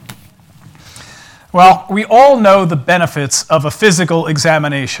Well, we all know the benefits of a physical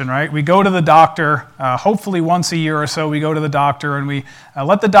examination, right? We go to the doctor, hopefully once a year or so we go to the doctor and we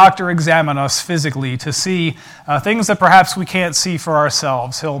let the doctor examine us physically to see things that perhaps we can't see for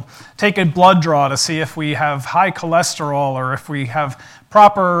ourselves. He'll take a blood draw to see if we have high cholesterol or if we have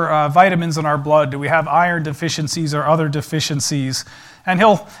proper vitamins in our blood. Do we have iron deficiencies or other deficiencies? And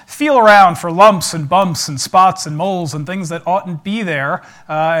he'll feel around for lumps and bumps and spots and moles and things that oughtn't be there,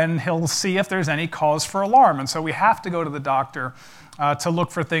 and he'll see if there's any cause for alarm. And so we have to go to the doctor to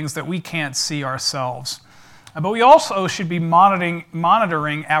look for things that we can't see ourselves. But we also should be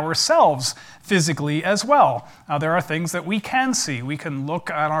monitoring ourselves physically as well. There are things that we can see. We can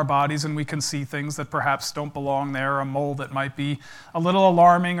look at our bodies and we can see things that perhaps don't belong there, a mole that might be a little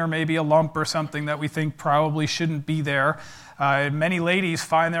alarming, or maybe a lump or something that we think probably shouldn't be there. Many ladies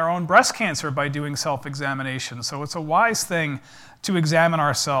find their own breast cancer by doing self-examination, so it's a wise thing to examine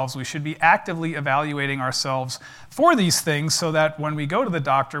ourselves. We should be actively evaluating ourselves for these things so that when we go to the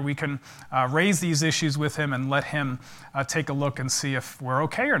doctor, we can raise these issues with him and let him take a look and see if we're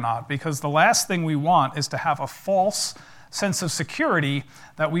okay or not. Because the last thing we want is to have a false sense of security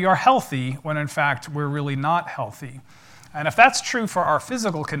that we are healthy when in fact we're really not healthy. And if that's true for our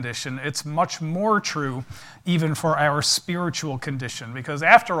physical condition, it's much more true even for our spiritual condition. Because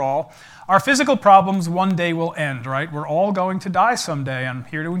after all, our physical problems one day will end, right? We're all going to die someday. I'm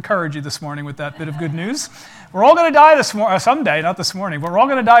here to encourage you this morning with that bit of good news. We're all going to die someday, not this morning, but we're all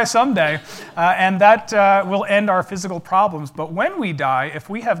going to die someday, and that will end our physical problems. But when we die, if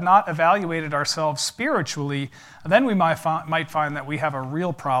we have not evaluated ourselves spiritually, then we might find that we have a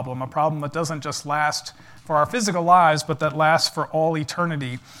real problem, a problem that doesn't just last for our physical lives, but that lasts for all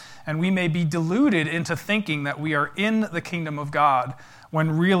eternity. And we may be deluded into thinking that we are in the kingdom of God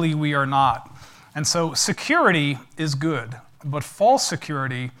when really we are not. And so security is good, but false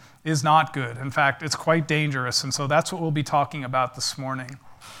security is not good. In fact, it's quite dangerous. And so that's what we'll be talking about this morning.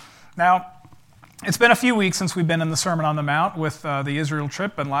 Now, it's been a few weeks since we've been in the Sermon on the Mount with the Israel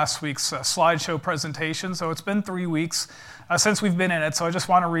trip and last week's slideshow presentation. So it's been 3 weeks since we've been in it. So I just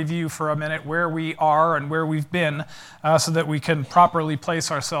want to review for a minute where we are and where we've been so that we can properly place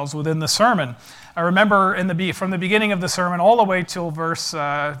ourselves within the sermon. I remember from the beginning of the sermon all the way till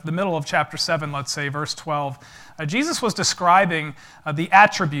the middle of chapter 7, let's say, verse 12, Jesus was describing the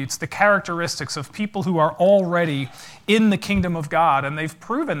attributes, the characteristics of people who are already in the kingdom of God. And they've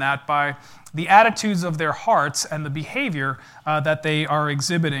proven that by the attitudes of their hearts and the behavior that they are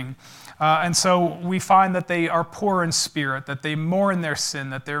exhibiting. And so we find that they are poor in spirit, that they mourn their sin,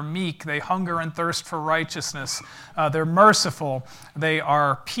 that they're meek, they hunger and thirst for righteousness, they're merciful, they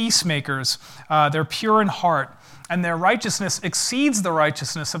are peacemakers, they're pure in heart, and their righteousness exceeds the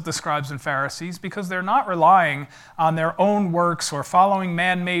righteousness of the scribes and Pharisees because they're not relying on their own works or following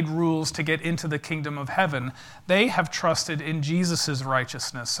man-made rules to get into the kingdom of heaven. They have trusted in Jesus'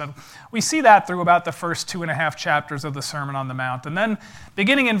 righteousness. And we see that through about the first 2.5 chapters of the Sermon on the Mount. And then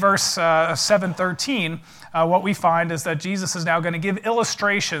beginning in verse 7:13, what we find is that Jesus is now going to give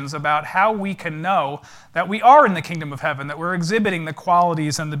illustrations about how we can know that we are in the kingdom of heaven, that we're exhibiting the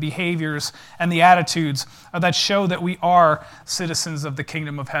qualities and the behaviors and the attitudes that show that we are citizens of the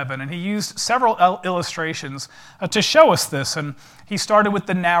kingdom of heaven. And he used several illustrations to show us this. And he started with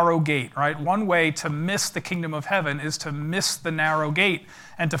the narrow gate, right? One way to miss the kingdom of heaven is to miss the narrow gate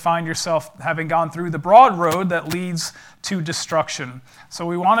and to find yourself having gone through the broad road that leads to destruction. So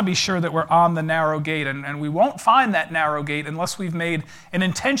we want to be sure that we're on the narrow gate, and we won't find that narrow gate unless we've made an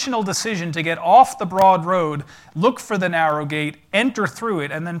intentional decision to get off the broad road, look for the narrow gate, enter through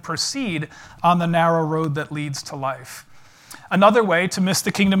it, and then proceed on the narrow road that leads to life. Another way to miss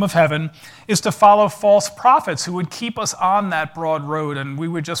the kingdom of heaven is to follow false prophets who would keep us on that broad road, and we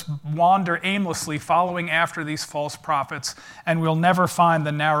would just wander aimlessly following after these false prophets, and we'll never find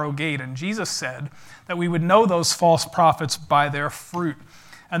the narrow gate. And Jesus said that we would know those false prophets by their fruit.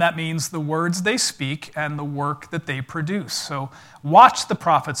 And that means the words they speak and the work that they produce. So watch the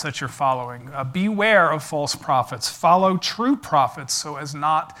prophets that you're following. Beware of false prophets. Follow true prophets so as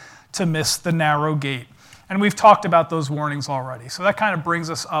not to miss the narrow gate. And we've talked about those warnings already. So that kind of brings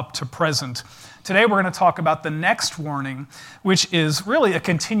us up to present. Today we're going to talk about the next warning, which is really a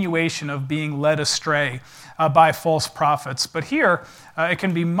continuation of being led astray by false prophets. But here, it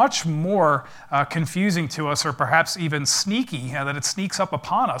can be much more confusing to us, or perhaps even sneaky, that it sneaks up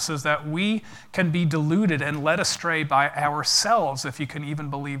upon us, is that we can be deluded and led astray by ourselves, if you can even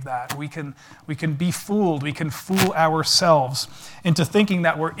believe that. We can be fooled, we can fool ourselves into thinking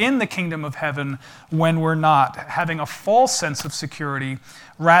that we're in the kingdom of heaven when we're not, having a false sense of security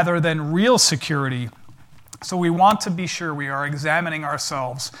rather than real security So we want to be sure we are examining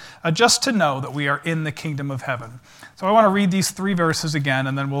ourselves just to know that we are in the kingdom of heaven. So I want to read these 3 verses again,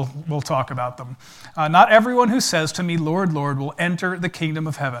 and then we'll talk about them. Not everyone who says to me, Lord, Lord, will enter the kingdom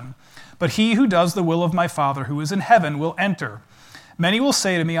of heaven, but he who does the will of my Father who is in heaven will enter. Many will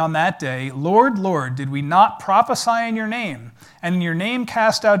say to me on that day, Lord, Lord, did we not prophesy in your name, and in your name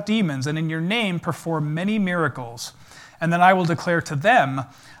cast out demons, and in your name perform many miracles? And then I will declare to them,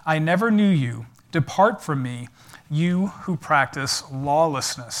 I never knew you. Depart from me, you who practice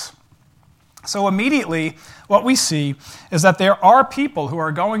lawlessness. So immediately, what we see is that there are people who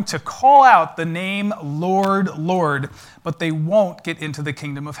are going to call out the name Lord, Lord, but they won't get into the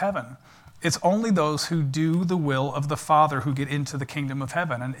kingdom of heaven. It's only those who do the will of the Father who get into the kingdom of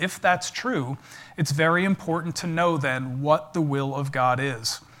heaven. And if that's true, it's very important to know then what the will of God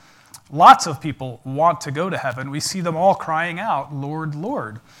is. Lots of people want to go to heaven. We see them all crying out, Lord,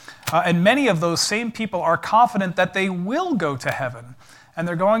 Lord. And many of those same people are confident that they will go to heaven. And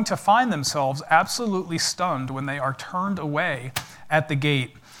they're going to find themselves absolutely stunned when they are turned away at the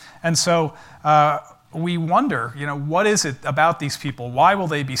gate. And so we wonder, what is it about these people? Why will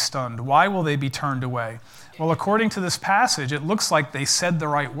they be stunned? Why will they be turned away? Well, according to this passage, it looks like they said the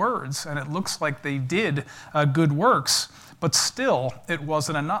right words, and it looks like they did good works, but still it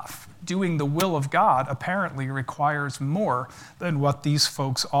wasn't enough. Doing the will of God apparently requires more than what these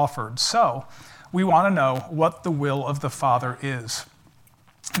folks offered. So we want to know what the will of the Father is.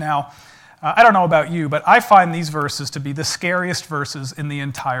 Now, I don't know about you, but I find these verses to be the scariest verses in the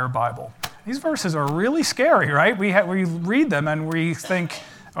entire Bible. These verses are really scary, right? We read them and we think,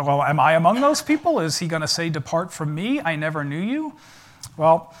 well, am I among those people? Is he going to say, depart from me, I never knew you?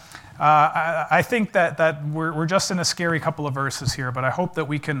 Well, I think that we're just in a scary couple of verses here, but I hope that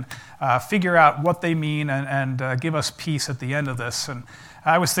we can figure out what they mean and give us peace at the end of this. And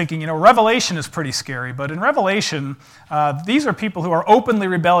I was thinking, Revelation is pretty scary, but in Revelation, these are people who are openly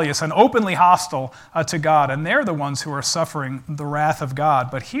rebellious and openly hostile to God, and they're the ones who are suffering the wrath of God.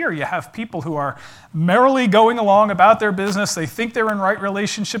 But here you have people who are merrily going along about their business. They think they're in right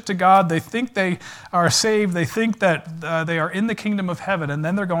relationship to God. They think they are saved. They think that they are in the kingdom of heaven, and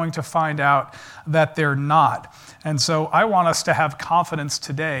then they're going to find out that they're not. And so I want us to have confidence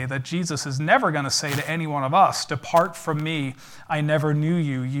today that Jesus is never going to say to any one of us, depart from me, I never knew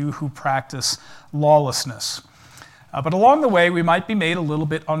you, you who practice lawlessness. But along the way, we might be made a little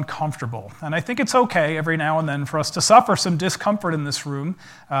bit uncomfortable. And I think it's okay every now and then for us to suffer some discomfort in this room.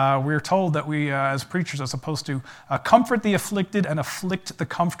 We're told that we, as preachers, are supposed to comfort the afflicted and afflict the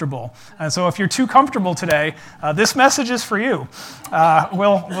comfortable. And so if you're too comfortable today, this message is for you.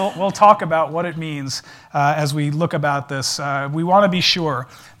 We'll talk about what it means as we look about this. We want to be sure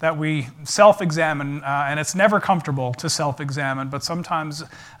that we self-examine, and it's never comfortable to self-examine, but sometimes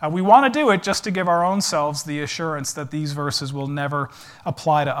we want to do it just to give our own selves the assurance that these verses will never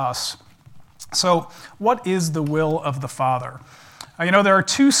apply to us. So, what is the will of the Father? There are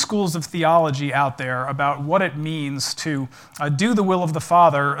 2 schools of theology out there about what it means to do the will of the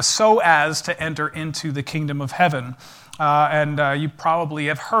Father so as to enter into the kingdom of heaven. And you probably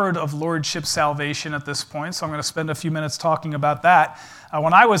have heard of Lordship Salvation at this point, so I'm going to spend a few minutes talking about that.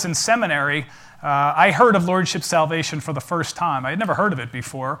 When I was in seminary, I heard of Lordship Salvation for the first time. I had never heard of it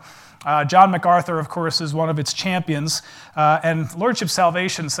before. John MacArthur, of course, is one of its champions. And Lordship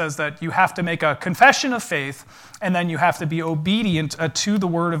Salvation says that you have to make a confession of faith, and then you have to be obedient to the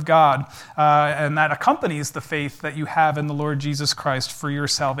Word of God. And that accompanies the faith that you have in the Lord Jesus Christ for your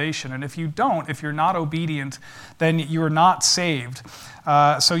salvation. And if you don't, if you're not obedient, then you're not saved.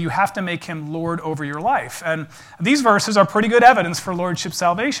 So you have to make him Lord over your life. And these verses are pretty good evidence for Lordship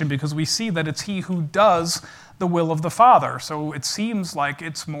Salvation because we see that it's he who does the will of the Father. So it seems like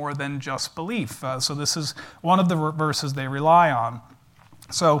it's more than just belief. So this is one of the verses they rely on.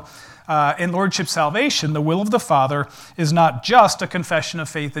 So in Lordship Salvation, the will of the Father is not just a confession of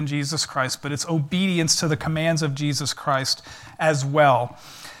faith in Jesus Christ, but it's obedience to the commands of Jesus Christ as well.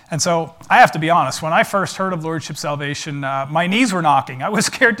 And so I have to be honest, when I first heard of Lordship Salvation, my knees were knocking. I was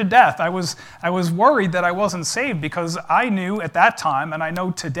scared to death. I was worried that I wasn't saved because I knew at that time, and I know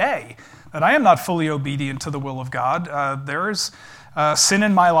today, that I am not fully obedient to the will of God. There's sin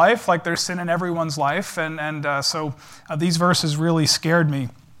in my life like there's sin in everyone's life, and so these verses really scared me.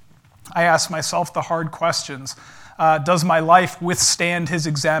 I asked myself the hard questions. Does my life withstand his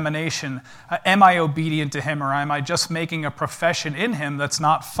examination? Am I obedient to him, or am I just making a profession in him that's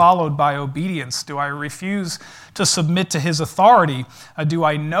not followed by obedience? Do I refuse to submit to his authority? Do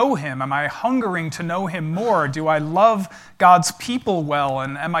I know him? Am I hungering to know him more? Do I love God's people well?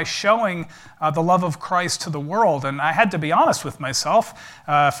 And am I showing the love of Christ to the world? And I had to be honest with myself.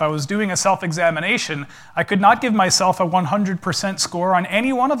 If I was doing a self-examination, I could not give myself a 100% score on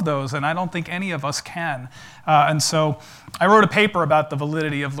any one of those, and I don't think any of us can. And so I wrote a paper about the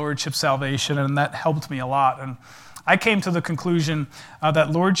validity of Lordship salvation, and that helped me a lot. And I came to the conclusion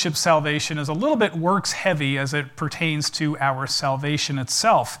that Lordship salvation is a little bit works heavy as it pertains to our salvation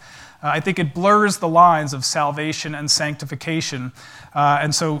itself. I think it blurs the lines of salvation and sanctification.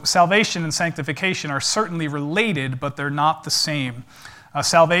 And so salvation and sanctification are certainly related, but they're not the same.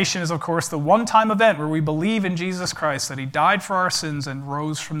 Salvation is, of course, the one-time event where we believe in Jesus Christ, that he died for our sins and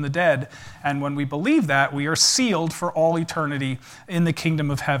rose from the dead. And when we believe that, we are sealed for all eternity in the kingdom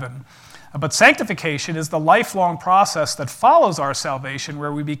of heaven. But sanctification is the lifelong process that follows our salvation,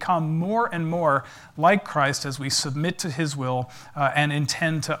 where we become more and more like Christ as we submit to his will and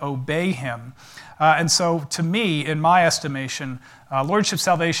intend to obey him. And so, to me, in my estimation, Lordship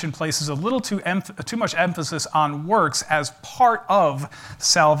salvation places a little too much emphasis on works as part of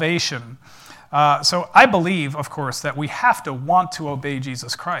salvation. So I believe, of course, that we have to want to obey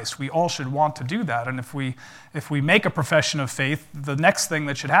Jesus Christ. We all should want to do that. And if we make a profession of faith, the next thing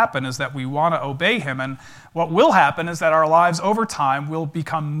that should happen is that we want to obey him. And what will happen is that our lives over time will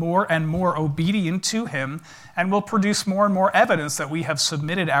become more and more obedient to him, and will produce more and more evidence that we have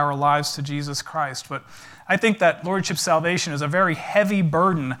submitted our lives to Jesus Christ. But I think that Lordship salvation is a very heavy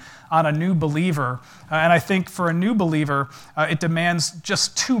burden on a new believer. And I think for a new believer, it demands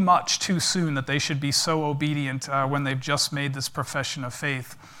just too much too soon that they should be so obedient when they've just made this profession of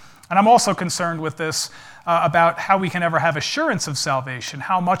faith. And I'm also concerned with this about how we can ever have assurance of salvation,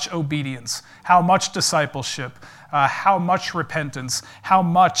 how much obedience, how much discipleship, how much repentance, how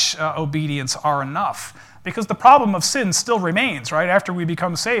much obedience are enough. Because the problem of sin still remains, right? After we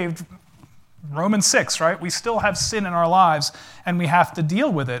become saved, Romans 6, right? We still have sin in our lives, and we have to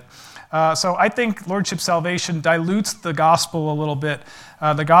deal with it. So I think Lordship salvation dilutes the gospel a little bit,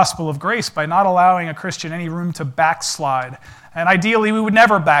 the gospel of grace, by not allowing a Christian any room to backslide. And ideally, we would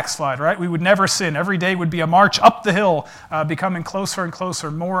never backslide, right? We would never sin. Every day would be a march up the hill, becoming closer and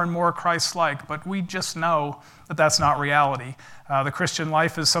closer, more and more Christ-like. But we just know that that's not reality. The Christian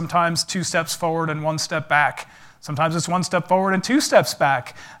life is sometimes 2 steps forward and 1 step back. Sometimes it's 1 step forward and 2 steps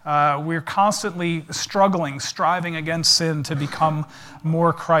back. We're constantly striving against sin to become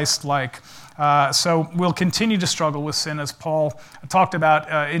more Christ-like. So we'll continue to struggle with sin, as Paul talked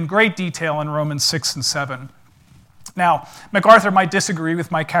about in great detail in Romans 6 and 7. Now, MacArthur might disagree with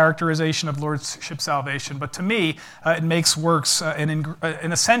my characterization of Lordship salvation, but to me, it makes works an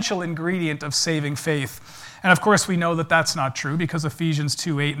essential ingredient of saving faith. And of course, we know that that's not true, because Ephesians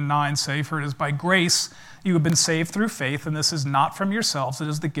 2, 8 and 9 say, "For it is by grace you have been saved through faith, and this is not from yourselves, it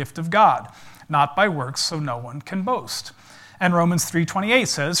is the gift of God, not by works, so no one can boast." And Romans 3:28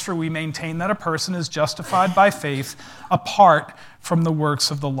 says, "For we maintain that a person is justified by faith apart from the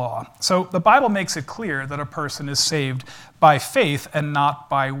works of the law." So the Bible makes it clear that a person is saved by faith and not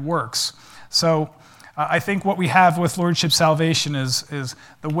by works. So I think what we have with Lordship salvation is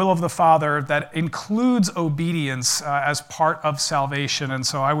the will of the Father that includes obedience as part of salvation, and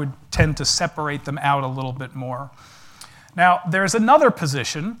so I would tend to separate them out a little bit more. Now, there's another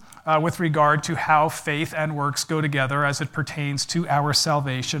position with regard to how faith and works go together as it pertains to our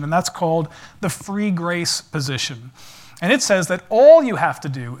salvation, and that's called the free grace position. And it says that all you have to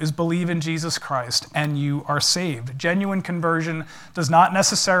do is believe in Jesus Christ and you are saved. Genuine conversion does not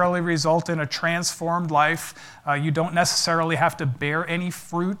necessarily result in a transformed life. You don't necessarily have to bear any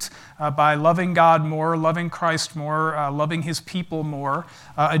fruit by loving God more, loving Christ more, loving his people more.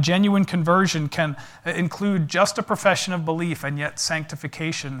 A genuine conversion can include just a profession of belief, and yet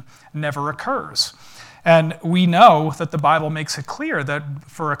sanctification never occurs. And we know that the Bible makes it clear that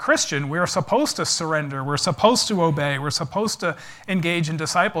for a Christian, we're supposed to surrender, we're supposed to obey, we're supposed to engage in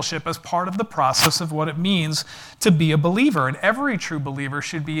discipleship as part of the process of what it means to be a believer. And every true believer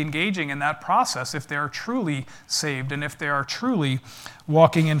should be engaging in that process if they are truly saved and if they are truly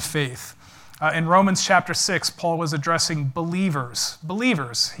walking in faith. In Romans chapter 6, Paul was addressing believers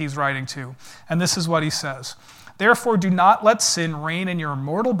he's writing to. And this is what he says: "Therefore do not let sin reign in your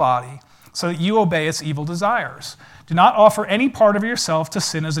mortal body, so that you obey its evil desires. Do not offer any part of yourself to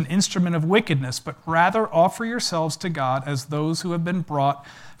sin as an instrument of wickedness, but rather offer yourselves to God as those who have been brought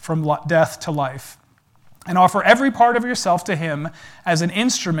from death to life. and offer every part of yourself to him as an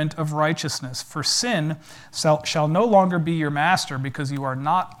instrument of righteousness. For sin shall no longer be your master, because you are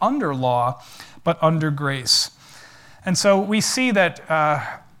not under law, but under grace. And so we see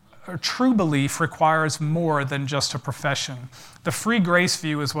that true belief requires more than just a profession. The free grace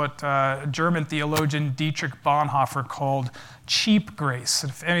view is what German theologian Dietrich Bonhoeffer called cheap grace.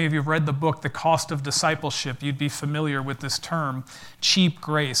 If any of you have read the book, The Cost of Discipleship, you'd be familiar with this term, cheap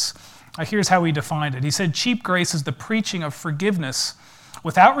grace. Here's how he defined it. He said, cheap grace is the preaching of forgiveness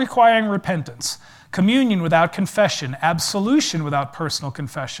without requiring repentance, communion without confession, absolution without personal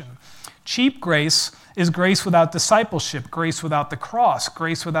confession. Cheap grace is grace without discipleship, grace without the cross,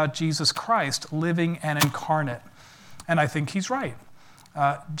 grace without Jesus Christ, living and incarnate. And I think he's right.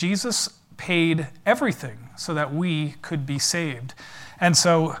 Jesus paid everything so that we could be saved. And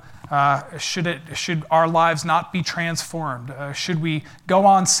so should our lives not be transformed? Should we go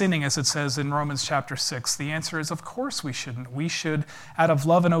on sinning, as it says in Romans chapter 6? The answer is, of course we shouldn't. We should, out of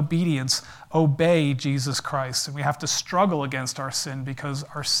love and obedience, obey Jesus Christ. And we have to struggle against our sin, because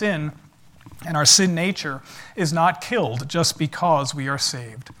our sin and our sin nature is not killed just because we are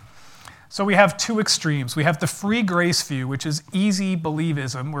saved. So we have two extremes. We have the free grace view, which is easy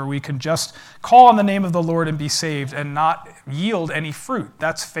believism, where we can just call on the name of the Lord and be saved and not yield any fruit.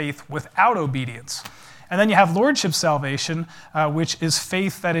 That's faith without obedience. And then you have lordship salvation, which is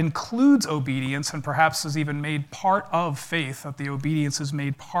faith that includes obedience and perhaps is even made part of faith, that the obedience is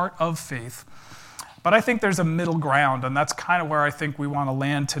made part of faith. But I think there's a middle ground, and that's kind of where I think we want to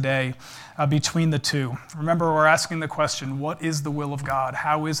land today between the two. Remember, we're asking the question, what is the will of God?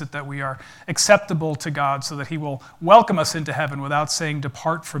 How is it that we are acceptable to God so that he will welcome us into heaven without saying,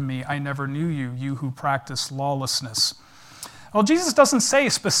 "Depart from me, I never knew you, you who practice lawlessness"? Well, Jesus doesn't say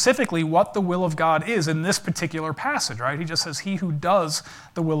specifically what the will of God is in this particular passage, right? He just says, he who does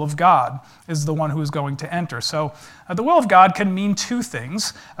the will of God is the one who is going to enter. So the will of God can mean two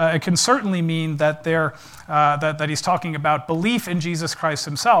things. It can certainly mean that that he's talking about belief in Jesus Christ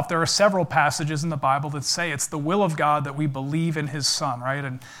himself. There are several passages in the Bible that say it's the will of God that we believe in his Son, right?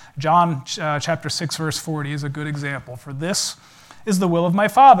 And John chapter 6, verse 40 is a good example. For this is the will of my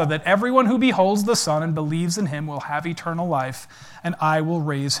Father, that everyone who beholds the Son and believes in him will have eternal life, and I will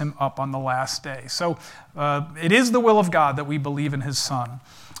raise him up on the last day. So it is the will of God that we believe in his Son.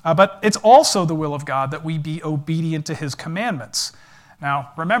 But it's also the will of God that we be obedient to his commandments. Now,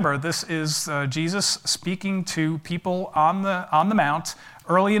 remember, this is Jesus speaking to people on the Mount.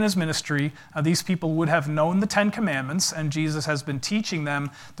 Early in his ministry, these people would have known the Ten Commandments, and Jesus has been teaching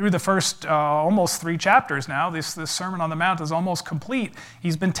them through the first almost 3 chapters now. This Sermon on the Mount is almost complete.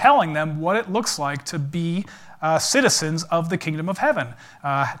 He's been telling them what it looks like to be citizens of the kingdom of heaven.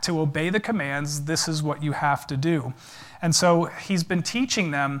 To obey the commands, this is what you have to do. And so he's been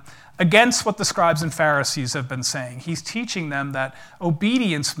teaching them against what the scribes and Pharisees have been saying. He's teaching them that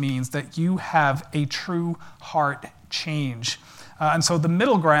obedience means that you have a true heart change. And so the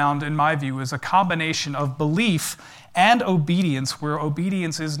middle ground, in my view, is a combination of belief and obedience, where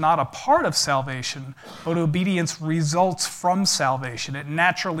obedience is not a part of salvation, but obedience results from salvation. It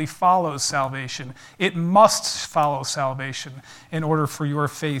naturally follows salvation. It must follow salvation in order for your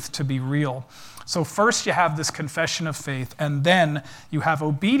faith to be real. So first you have this confession of faith, and then you have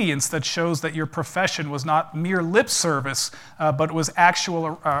obedience that shows that your profession was not mere lip service, but was an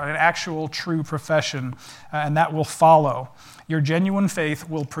actual true profession, and that will follow. Your genuine faith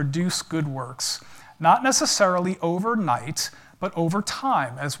will produce good works, not necessarily overnight, but over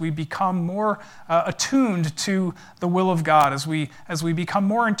time, as we become more attuned to the will of God, as we become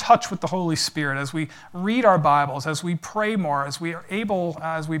more in touch with the Holy Spirit, as we read our Bibles, as we pray more, as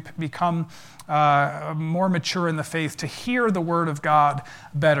we become more mature in the faith to hear the Word of God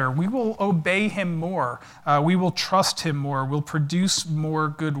better. We will obey him more. We will trust him more. We'll produce more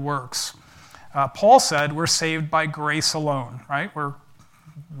good works. Paul said we're saved by grace alone, right?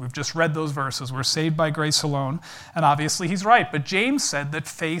 We've just read those verses. We're saved by grace alone. And obviously he's right. But James said that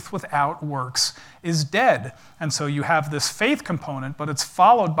faith without works is dead. And so you have this faith component, but it's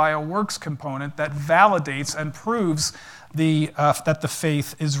followed by a works component that validates and proves that the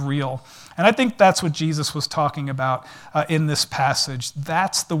faith is real. And I think that's what Jesus was talking about in this passage.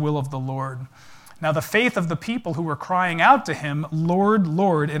 That's the will of the Lord. Now, the faith of the people who were crying out to him, "Lord,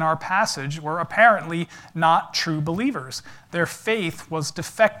 Lord," in our passage, were apparently not true believers. Their faith was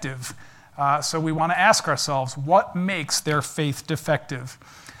defective. So we want to ask ourselves, what makes their faith defective?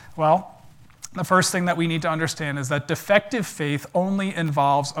 Well, the first thing that we need to understand is that defective faith only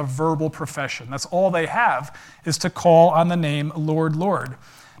involves a verbal profession. That's all they have, is to call on the name Lord, Lord.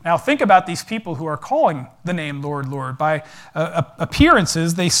 Now think about these people who are calling the name Lord, Lord. By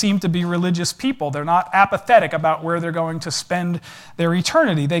appearances, they seem to be religious people. They're not apathetic about where they're going to spend their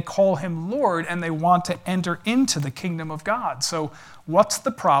eternity. They call him Lord, and they want to enter into the kingdom of God. So what's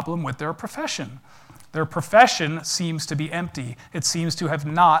the problem with their profession? Their profession seems to be empty. It seems to have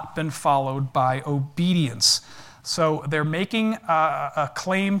not been followed by obedience. So they're making a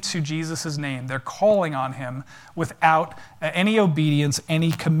claim to Jesus' name. They're calling on him without any obedience,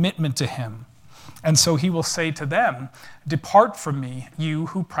 any commitment to him. And so he will say to them, "Depart from me, you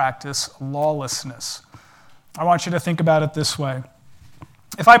who practice lawlessness." I want you to think about it this way.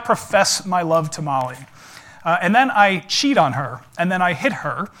 If I profess my love to Molly, and then I cheat on her, and then I hit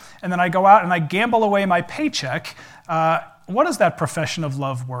her, and then I go out and I gamble away my paycheck, what is that profession of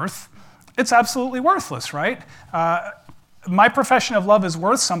love worth? It's absolutely worthless, right? My profession of love is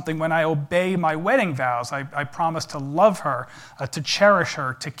worth something when I obey my wedding vows. I promise to love her, to cherish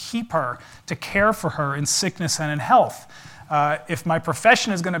her, to keep her, to care for her in sickness and in health. If my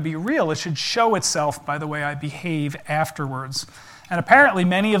profession is going to be real, it should show itself by the way I behave afterwards. And apparently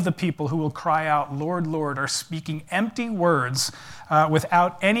many of the people who will cry out, "Lord, Lord," are speaking empty words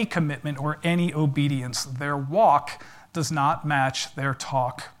without any commitment or any obedience. Their walk does not match their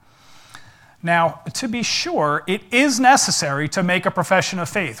talk. Now, to be sure, it is necessary to make a profession of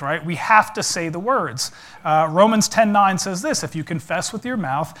faith, right? We have to say the words. Romans 10:9 says this: "If you confess with your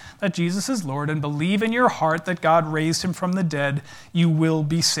mouth that Jesus is Lord and believe in your heart that God raised him from the dead, you will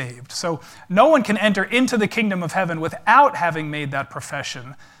be saved." So no one can enter into the kingdom of heaven without having made that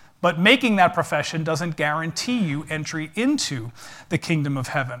profession. But making that profession doesn't guarantee you entry into the kingdom of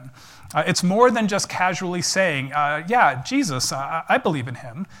heaven. It's more than just casually saying, "Yeah, Jesus, I believe in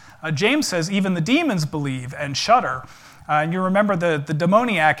him." James says even the demons believe and shudder. And you remember the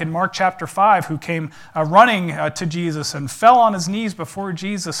demoniac in Mark chapter 5 who came running to Jesus and fell on his knees before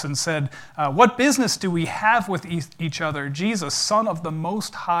Jesus and said, "What business do we have with each other, Jesus, Son of the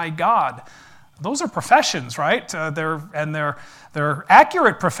Most High God?" Those are professions, right? They're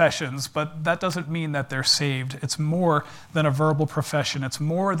accurate professions, but that doesn't mean that they're saved. It's more than a verbal profession. It's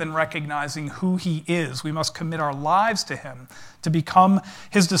more than recognizing who he is. We must commit our lives to him to become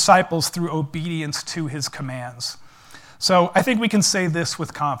his disciples through obedience to his commands. So I think we can say this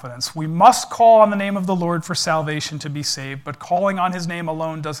with confidence. We must call on the name of the Lord for salvation to be saved, but calling on his name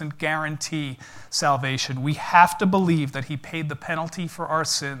alone doesn't guarantee salvation. We have to believe that he paid the penalty for our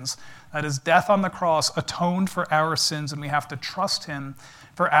sins, that his death on the cross atoned for our sins, and we have to trust him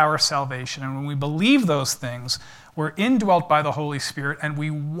for our salvation. And when we believe those things, we're indwelt by the Holy Spirit, and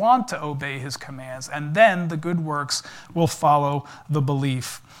we want to obey his commands, and then the good works will follow the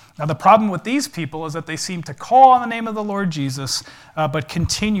belief. Now, the problem with these people is that they seem to call on the name of the Lord Jesus, but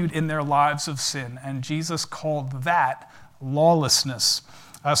continued in their lives of sin, and Jesus called that lawlessness.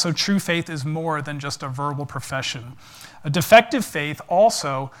 So true faith is more than just a verbal profession. A defective faith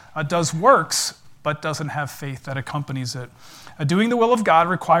also does works, but doesn't have faith that accompanies it. Doing the will of God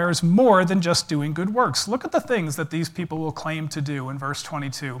requires more than just doing good works. Look at the things that these people will claim to do in verse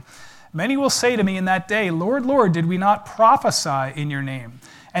 22. "Many will say to me in that day, 'Lord, Lord, did we not prophesy in your name?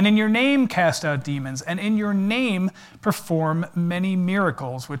 And in your name cast out demons, and in your name perform many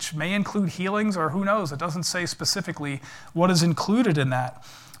miracles,'" which may include healings, or who knows, it doesn't say specifically what is included in that.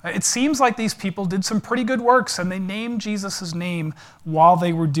 It seems like these people did some pretty good works, and they named Jesus' name while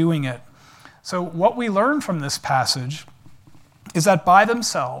they were doing it. So what we learn from this passage is that by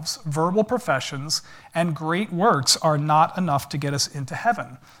themselves, verbal professions and great works are not enough to get us into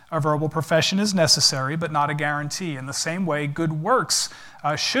heaven. A verbal profession is necessary, but not a guarantee. In the same way, good works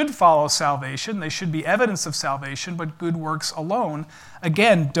should follow salvation. They should be evidence of salvation, but good works alone,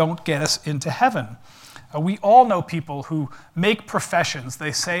 again, don't get us into heaven. We all know people who make professions.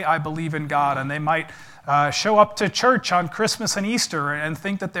 They say, "I believe in God," and they might show up to church on Christmas and Easter and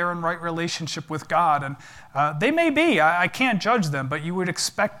think that they're in right relationship with God. And they may be. I can't judge them, but you would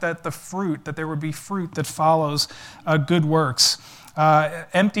expect that there would be fruit that follows good works.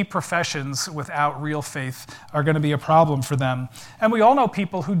 Empty professions without real faith are going to be a problem for them. And we all know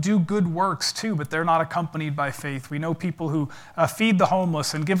people who do good works too, but they're not accompanied by faith. We know people who feed the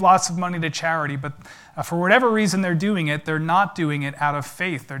homeless and give lots of money to charity, but for whatever reason they're doing it, they're not doing it out of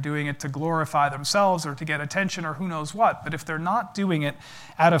faith. They're doing it to glorify themselves or to get attention or who knows what. But if they're not doing it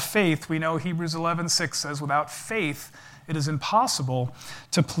out of faith, we know Hebrews 11:6 says, without faith, it is impossible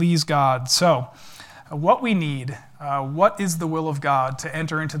to please God. So, what we need, what is the will of God to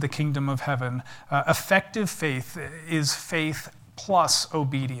enter into the kingdom of heaven? Effective faith is faith plus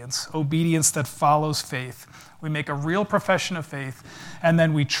obedience that follows faith. We make a real profession of faith, and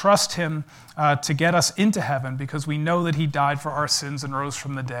then we trust him to get us into heaven because we know that he died for our sins and rose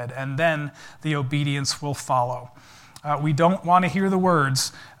from the dead, and then the obedience will follow. We don't want to hear the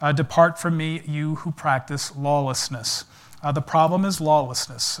words, "Depart from me, you who practice lawlessness." The problem is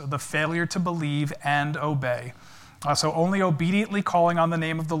lawlessness, the failure to believe and obey. So only obediently calling on the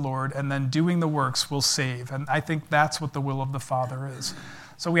name of the Lord and then doing the works will save. And I think that's what the will of the Father is.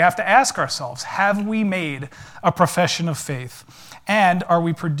 So we have to ask ourselves, have we made a profession of faith? And are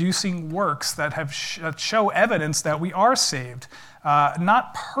we producing works that show evidence that we are saved?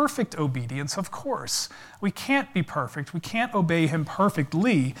 Not perfect obedience, of course. We can't be perfect. We can't obey him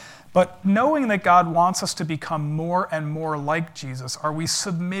perfectly. But knowing that God wants us to become more and more like Jesus, are we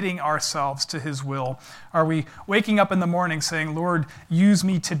submitting ourselves to his will? Are we waking up in the morning saying, "Lord, use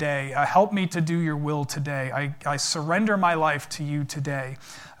me today. Help me to do your will today. I surrender my life to you today."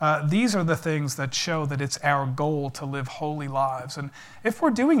 These are the things that show that it's our goal to live holy lives. And if we're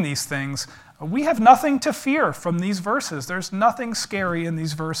doing these things, we have nothing to fear from these verses. There's nothing scary in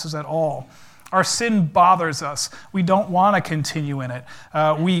these verses at all. Our sin bothers us. We don't want to continue in it.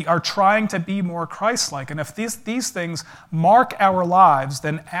 We are trying to be more Christ-like. And if these things mark our lives,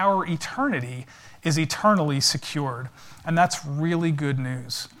 then our eternity is eternally secured. And that's really good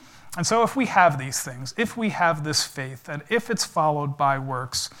news. And so if we have these things, if we have this faith, and if it's followed by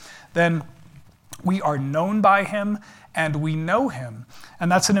works, then we are known by him and we know him.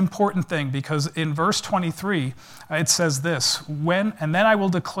 And that's an important thing because in verse 23, it says this, and then I will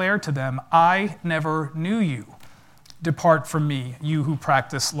declare to them, "I never knew you. Depart from me, you who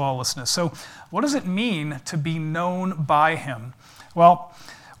practice lawlessness." So what does it mean to be known by him? Well,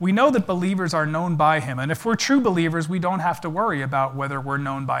 we know that believers are known by him. And if we're true believers, we don't have to worry about whether we're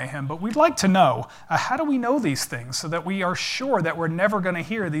known by him. But we'd like to know, how do we know these things so that we are sure that we're never going to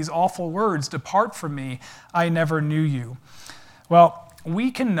hear these awful words, "Depart from me, I never knew you"? Well,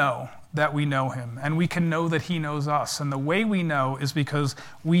 we can know that we know him, and we can know that he knows us. And the way we know is because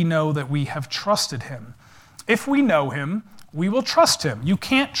we know that we have trusted him. If we know him, we will trust him. You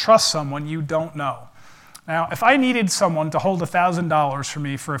can't trust someone you don't know. Now, if I needed someone to hold $1,000 for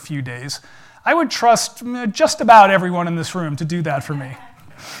me for a few days, I would trust just about everyone in this room to do that for me.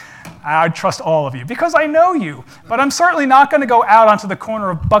 I'd trust all of you because I know you. But I'm certainly not going to go out onto the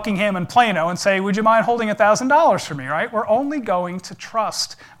corner of Buckingham and Plano and say, "Would you mind holding $1,000 for me?" Right? We're only going to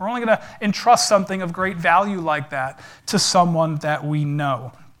trust. We're only going to entrust something of great value like that to someone that we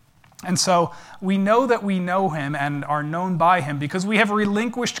know. And so we know that we know him and are known by him because we have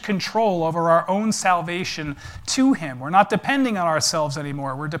relinquished control over our own salvation to him. We're not depending on ourselves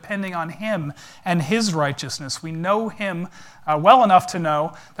anymore. We're depending on him and his righteousness. We know him well enough to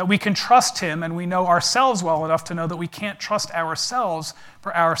know that we can trust him, and we know ourselves well enough to know that we can't trust ourselves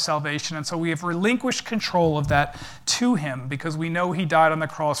for our salvation. And so we have relinquished control of that to him because we know he died on the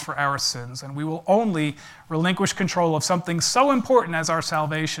cross for our sins. And we will only relinquish control of something so important as our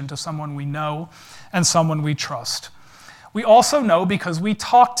salvation to someone we know and someone we trust. We also know because we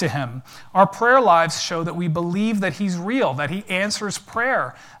talk to him. Our prayer lives show that we believe that he's real, that he answers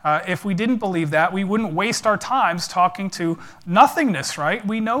prayer. If we didn't believe that, we wouldn't waste our times talking to nothingness, right?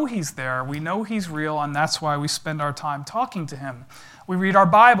 We know he's there. We know he's real, and that's why we spend our time talking to him. We read our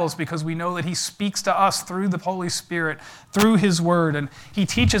Bibles because we know that he speaks to us through the Holy Spirit, through his word, and he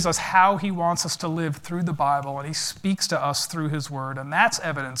teaches us how he wants us to live through the Bible, and he speaks to us through his word, and that's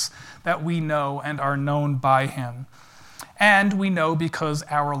evidence that we know and are known by him. And we know because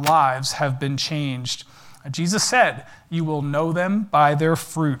our lives have been changed. Jesus said, "You will know them by their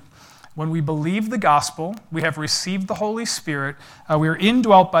fruit." When we believe the gospel, we have received the Holy Spirit, we are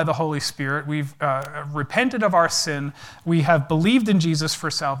indwelt by the Holy Spirit, we've repented of our sin, we have believed in Jesus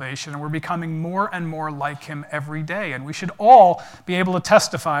for salvation, and we're becoming more and more like him every day. And we should all be able to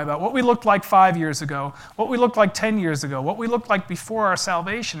testify about what we looked like 5 years ago, what we looked like 10 years ago, what we looked like before our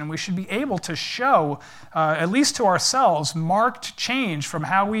salvation, and we should be able to show, at least to ourselves, marked change from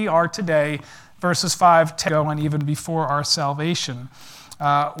how we are today versus 5, 10 ago, and even before our salvation.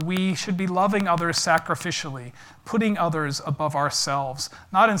 We should be loving others sacrificially, putting others above ourselves,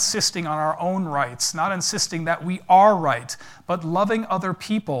 not insisting on our own rights, not insisting that we are right, but loving other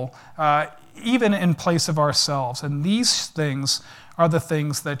people even in place of ourselves. And these things are the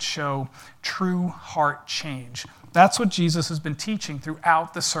things that show true heart change. That's what Jesus has been teaching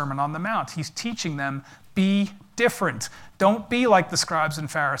throughout the Sermon on the Mount. He's teaching them, be different. Don't be like the scribes and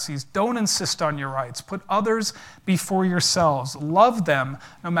Pharisees. Don't insist on your rights. Put others before yourselves. Love them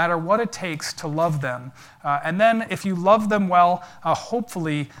no matter what it takes to love them. And then if you love them well,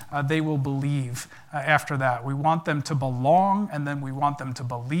 hopefully they will believe after that. We want them to belong, and then we want them to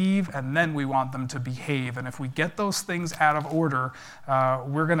believe, and then we want them to behave. And if we get those things out of order,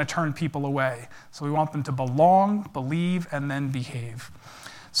 we're going to turn people away. So we want them to belong, believe, and then behave.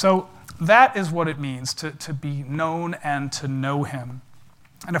 So that is what it means to be known and to know him.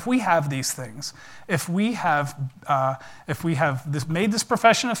 And if we have these things, if we have made this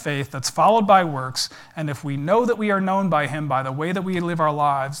profession of faith that's followed by works, and if we know that we are known by him by the way that we live our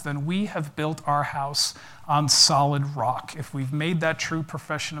lives, then we have built our house on solid rock. If we've made that true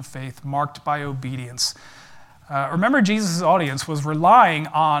profession of faith marked by obedience. Remember, Jesus' audience was relying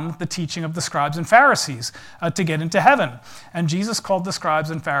on the teaching of the scribes and Pharisees to get into heaven. And Jesus called the scribes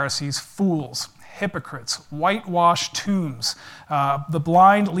and Pharisees fools, hypocrites, whitewashed tombs, the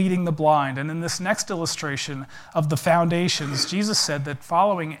blind leading the blind. And in this next illustration of the foundations, Jesus said that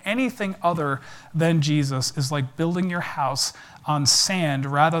following anything other than Jesus is like building your house on sand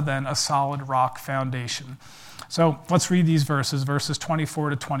rather than a solid rock foundation. So let's read these verses 24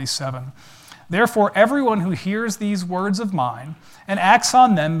 to 27. Therefore, everyone who hears these words of mine and acts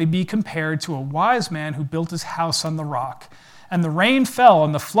on them may be compared to a wise man who built his house on the rock. And the rain fell,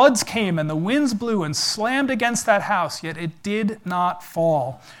 and the floods came, and the winds blew and slammed against that house, yet it did not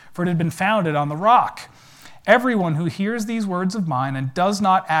fall, for it had been founded on the rock. Everyone who hears these words of mine and does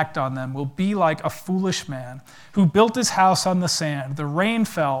not act on them will be like a foolish man who built his house on the sand. The rain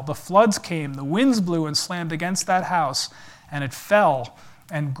fell, the floods came, the winds blew and slammed against that house, and it fell,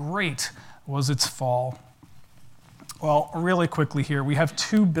 and great was its fall. Well, really quickly here, we have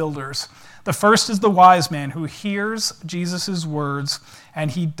two builders. The first is the wise man who hears Jesus' words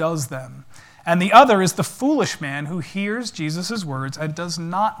and he does them. And the other is the foolish man who hears Jesus' words and does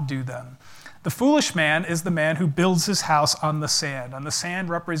not do them. The foolish man is the man who builds his house on the sand. And the sand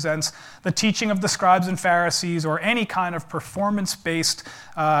represents the teaching of the scribes and Pharisees or any kind of performance-based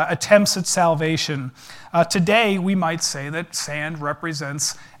attempts at salvation. Today, we might say that sand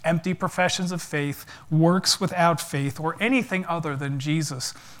represents empty professions of faith, works without faith, or anything other than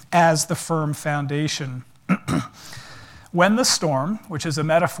Jesus as the firm foundation. When the storm, which is a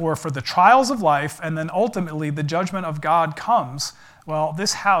metaphor for the trials of life and then ultimately the judgment of God comes, well,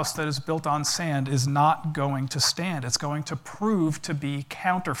 this house that is built on sand is not going to stand. It's going to prove to be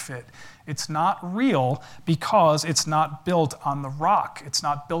counterfeit. It's not real because it's not built on the rock. It's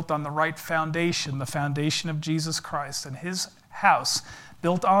not built on the right foundation, the foundation of Jesus Christ. And his house,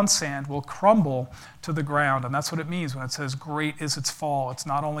 built on sand, will crumble to the ground. And that's what it means when it says, great is its fall. It's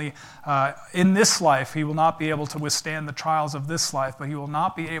not only in this life, he will not be able to withstand the trials of this life, but he will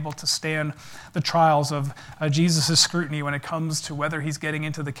not be able to stand the trials of Jesus' scrutiny when it comes to whether he's getting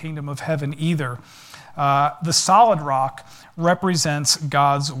into the kingdom of heaven either. The solid rock represents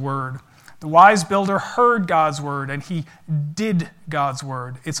God's word. The wise builder heard God's word and he did God's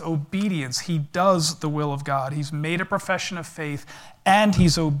word. It's obedience. He does the will of God. He's made a profession of faith and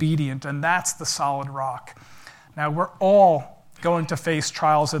he's obedient, and that's the solid rock. Now, we're all going to face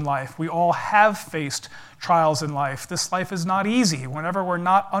trials in life. We all have faced trials in life. This life is not easy. Whenever we're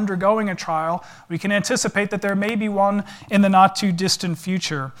not undergoing a trial, we can anticipate that there may be one in the not too distant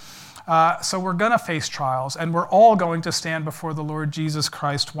future. So we're going to face trials, and we're all going to stand before the Lord Jesus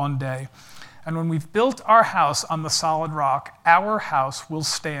Christ one day. And when we've built our house on the solid rock, our house will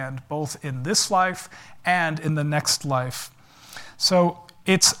stand both in this life and in the next life. So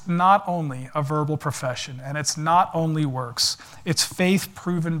it's not only a verbal profession, and it's not only works. It's faith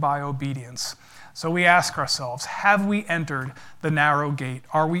proven by obedience. So we ask ourselves, have we entered the narrow gate?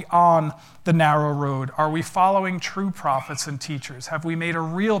 Are we on the narrow road? Are we following true prophets and teachers? Have we made a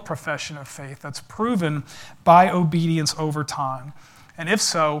real profession of faith that's proven by obedience over time? And if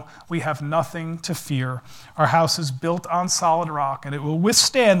so, we have nothing to fear. Our house is built on solid rock, and it will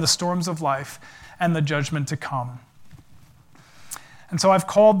withstand the storms of life and the judgment to come. And so I've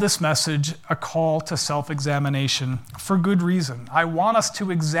called this message a call to self-examination for good reason. I want us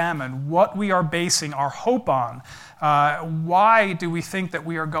to examine what we are basing our hope on. Why do we think that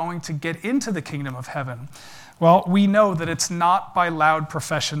we are going to get into the kingdom of heaven? Well, we know that it's not by loud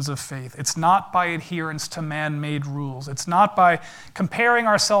professions of faith. It's not by adherence to man-made rules. It's not by comparing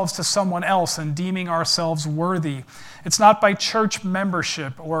ourselves to someone else and deeming ourselves worthy. It's not by church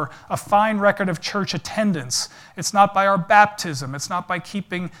membership or a fine record of church attendance. It's not by our baptism. It's not by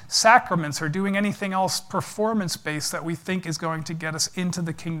keeping sacraments or doing anything else performance-based that we think is going to get us into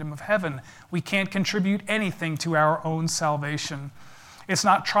the kingdom of heaven. We can't contribute anything to our own salvation. It's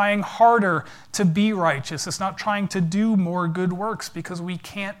not trying harder to be righteous. It's not trying to do more good works, because we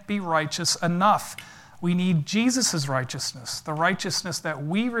can't be righteous enough. We need Jesus' righteousness, the righteousness that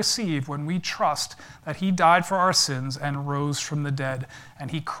we receive when we trust that he died for our sins and rose from the dead.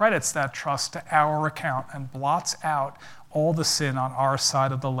 And he credits that trust to our account and blots out all the sin on our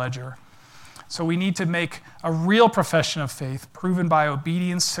side of the ledger. So we need to make a real profession of faith, proven by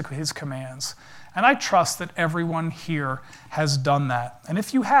obedience to his commands. And I trust that everyone here has done that. And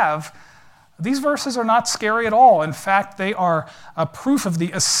if you have, these verses are not scary at all. In fact, they are a proof of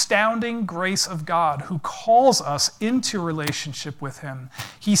the astounding grace of God, who calls us into relationship with him.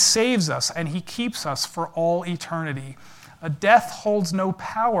 He saves us and he keeps us for all eternity. A death holds no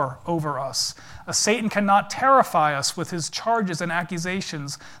power over us. A Satan cannot terrify us with his charges and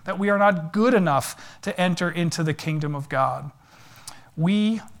accusations that we are not good enough to enter into the kingdom of God.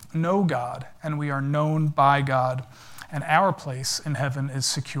 We know God and we are known by God, and our place in heaven is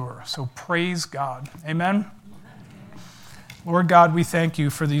secure. So praise God. Amen? Lord God, we thank you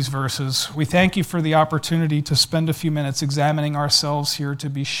for these verses. We thank you for the opportunity to spend a few minutes examining ourselves here to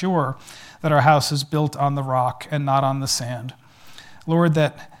be sure that our house is built on the rock and not on the sand. Lord,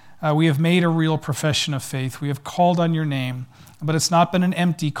 that we have made a real profession of faith. We have called on your name, but it's not been an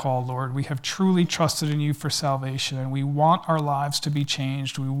empty call, Lord. We have truly trusted in you for salvation, and we want our lives to be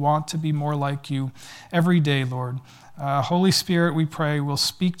changed. We want to be more like you every day, Lord. Holy Spirit, we pray, will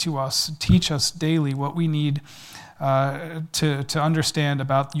speak to us, teach us daily what we need to understand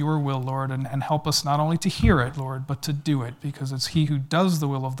about your will, Lord, and help us not only to hear it, Lord, but to do it, because it's he who does the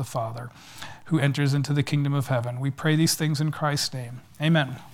will of the Father who enters into the kingdom of heaven. We pray these things in Christ's name. Amen.